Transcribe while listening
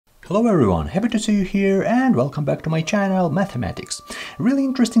Hello everyone, happy to see you here and welcome back to my channel Mathematics. Really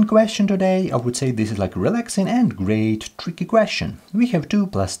interesting question today. I would say this is like relaxing and great tricky question. We have 2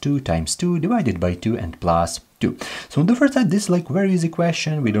 plus 2 times 2 divided by 2 and plus 2. So on the first side, this is like very easy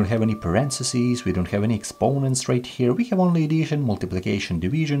question. We don't have any parentheses, we don't have any exponents right here. We have only addition, multiplication,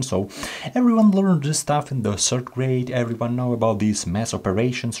 division. So everyone learned this stuff in the 3rd grade. Everyone know about these math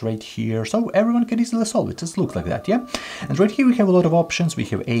operations right here. So everyone can easily solve it. Just looks like that, yeah? And right here we have a lot of options. We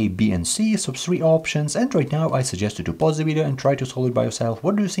have A, B, and C, so 3 options. And right now I suggest you to pause the video and try to solve it by yourself.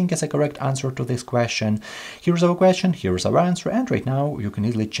 What do you think is a correct answer to this question? Here's our question, here's our answer, and right now you can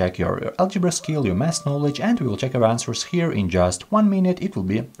easily check your algebra skill, your math knowledge, and we will check our answers here in just 1 minute. It will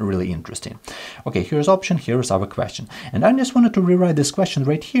be really interesting. Okay, here's option, here's our question. And I just wanted to rewrite this question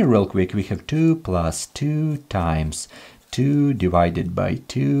right here real quick. We have 2 plus 2 times 2 divided by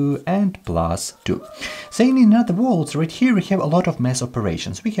 2 and plus 2. Saying in other words, right here we have a lot of math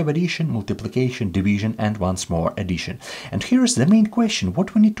operations. We have addition, multiplication, division, and once more addition. And here's the main question,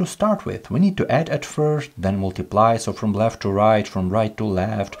 what we need to start with. We need to add at first, then multiply, so from left to right, from right to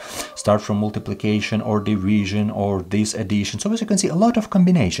left, start from multiplication or division or this addition. So as you can see, a lot of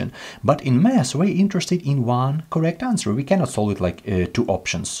combination. But in math, we're interested in one correct answer. We cannot solve it like 2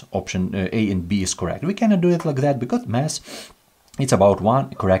 options. Option A and B is correct. We cannot do it like that because math, it's about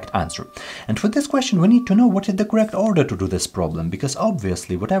one correct answer. And for this question we need to know what is the correct order to do this problem, because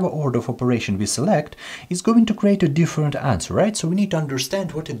obviously whatever order of operation we select is going to create a different answer, right? So we need to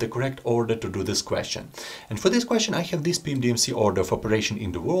understand what is the correct order to do this question. And for this question I have this PMDMC order of operation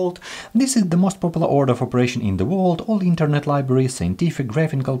in the world. This is the most popular order of operation in the world. All internet libraries, scientific,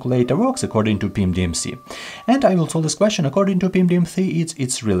 graphing calculator works according to PMDMC. And I will solve this question according to PMDMC.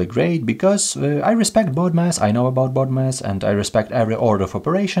 It's really great because I respect BODMAS, I know about BODMAS, and I respect every order of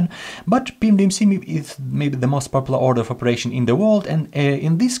operation, but PMDMC is maybe the most popular order of operation in the world, and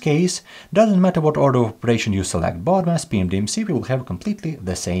in this case doesn't matter what order of operation you select, BODMAS, PMDMC, we will have completely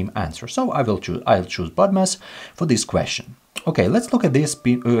the same answer. So I'll choose BODMAS for this question. Okay, let's look at this.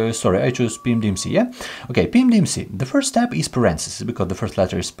 I choose PMDMC, yeah? Okay, PMDMC. The first step is parentheses, because the first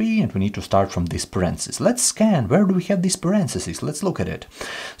letter is P and we need to start from this parenthesis. Let's scan. Where do we have these parentheses? Let's look at it.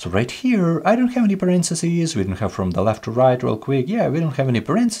 So right here, I don't have any parentheses. We don't have from the left to right real quick. Yeah, we don't have any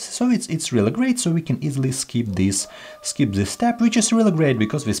parentheses, so it's really great. So we can easily skip this step, which is really great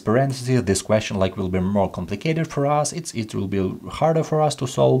because with parentheses, this question like will be more complicated for us. It will be harder for us to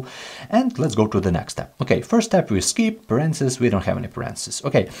solve. And let's go to the next step. Okay, first step we skip parentheses. We don't have any parentheses.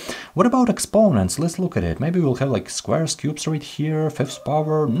 Okay, what about exponents? Let's look at it. Maybe we'll have like squares, cubes right here, 5th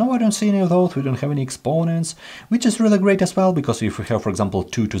power. No, I don't see any of those. We don't have any exponents, which is really great as well, because if we have, for example,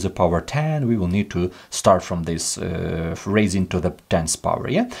 2 to the power 10, we will need to start from this raising to the 10th power,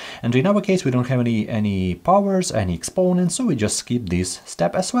 yeah? And in our case, we don't have any powers, any exponents, so we just skip this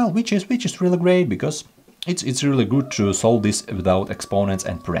step as well, which is really great because it's really good to solve this without exponents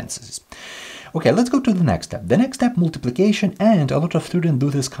and parentheses. Okay, let's go to the next step. The next step, multiplication, and a lot of students do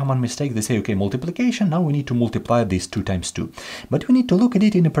this common mistake. They say, okay, multiplication, now we need to multiply this 2 times 2. But we need to look at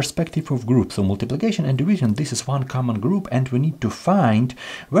it in a perspective of group. So multiplication and division, this is one common group, and we need to find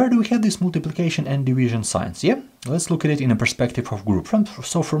where do we have this multiplication and division signs, yeah? Let's look at it in a perspective of group.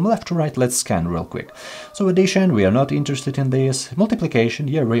 So from left to right, let's scan real quick. So addition, we are not interested in this. Multiplication,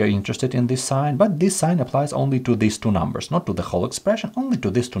 yeah, we are interested in this sign, but this sign applies only to these 2 numbers, not to the whole expression, only to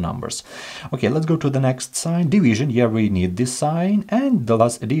these 2 numbers. Okay, let's go to the next sign. Division, yeah, we need this sign, and the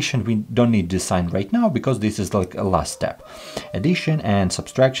last addition, we don't need this sign right now because this is like a last step. Addition and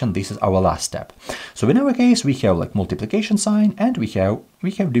subtraction, this is our last step. So in our case, we have like multiplication sign and we have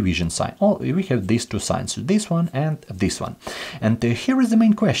division sign. We have these 2 signs, so this one and this one. And here is the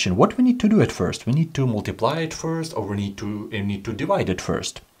main question. What we need to do at first? We need to multiply it first, or we need to divide it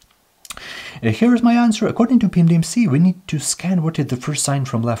first? Here is my answer. According to PMDMC, we need to scan what is the first sign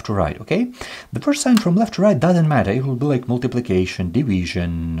from left to right, okay? The first sign from left to right doesn't matter. It will be like multiplication,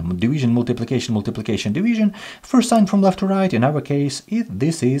 division, multiplication, multiplication, division. First sign from left to right, in our case,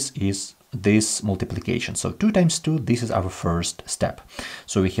 this is this multiplication. So 2 times 2, this is our first step.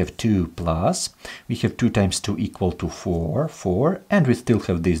 So we have 2 plus, we have 2 times 2 equal to 4, and we still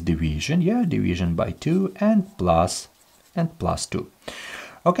have this division, yeah, division by 2, and plus 2.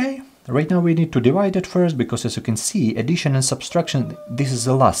 Okay, right now we need to divide it first, because as you can see, addition and subtraction, this is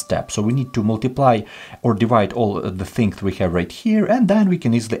the last step. So we need to multiply or divide all the things we have right here, and then we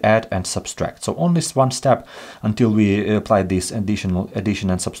can easily add and subtract. So only one step until we apply this addition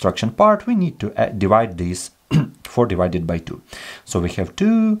and subtraction part. We need to divide this 4 divided by 2. So we have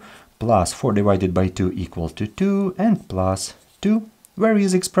 2 plus 4 divided by 2 equal to 2, and plus 2, where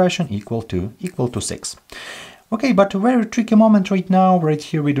is expression equal to 6. Okay, but a very tricky moment right now. Right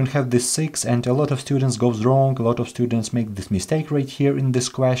here we don't have this 6 and a lot of students goes wrong. A lot of students make this mistake right here in this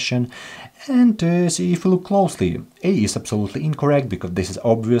question. And see, if you look closely, A is absolutely incorrect because this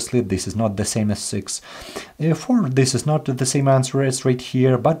is not the same as 6. 4, this is not the same answer as right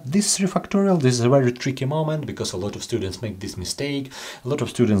here, but this 3 factorial, this is a very tricky moment because a lot of students make this mistake. A lot of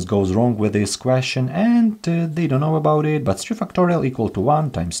students goes wrong with this question and they don't know about it, but 3 factorial equal to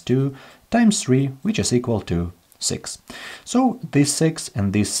 1 times 2 times 3, which is equal to 6. So this 6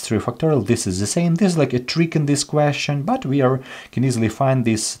 and this 3 factorial, this is the same. This is like a trick in this question, but can easily find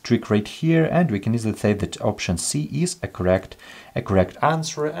this trick right here, and we can easily say that option C is a correct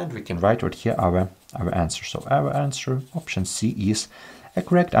answer, and we can write right here our answer. So our answer, option C, is a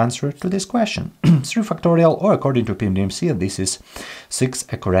correct answer to this question. 3 factorial, or according to PMDMC, this is 6,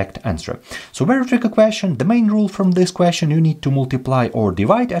 a correct answer. So very tricky question. The main rule from this question, you need to multiply or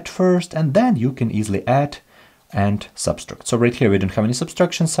divide at first, and then you can easily add and subtract. So right here we don't have any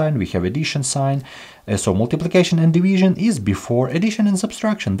subtraction sign, we have addition sign. So multiplication and division is before addition and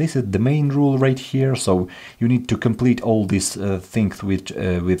subtraction. This is the main rule right here. So you need to complete all these things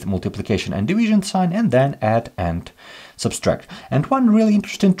with multiplication and division sign, and then add and subtract. And one really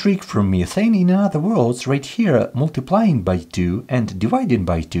interesting trick from me, saying in other words, right here, multiplying by 2 and dividing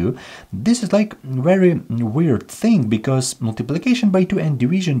by 2, this is like very weird thing, because multiplication by 2 and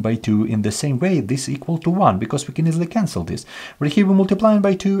division by 2 in the same way, this equal to 1, because we can easily cancel this. Right here we're multiplying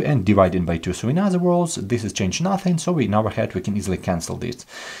by 2 and dividing by 2, so in other words, this is changed nothing, so in our head we can easily cancel this.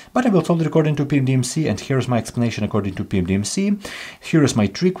 But I will solve it according to PMDMC, and here's my explanation according to PMDMC. Here is my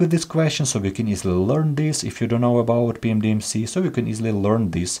trick with this question, so you can easily learn this if you don't know about PMDMC, so you can easily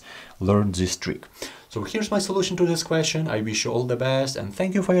learn this trick. So here's my solution to this question. I wish you all the best and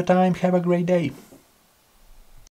thank you for your time. Have a great day.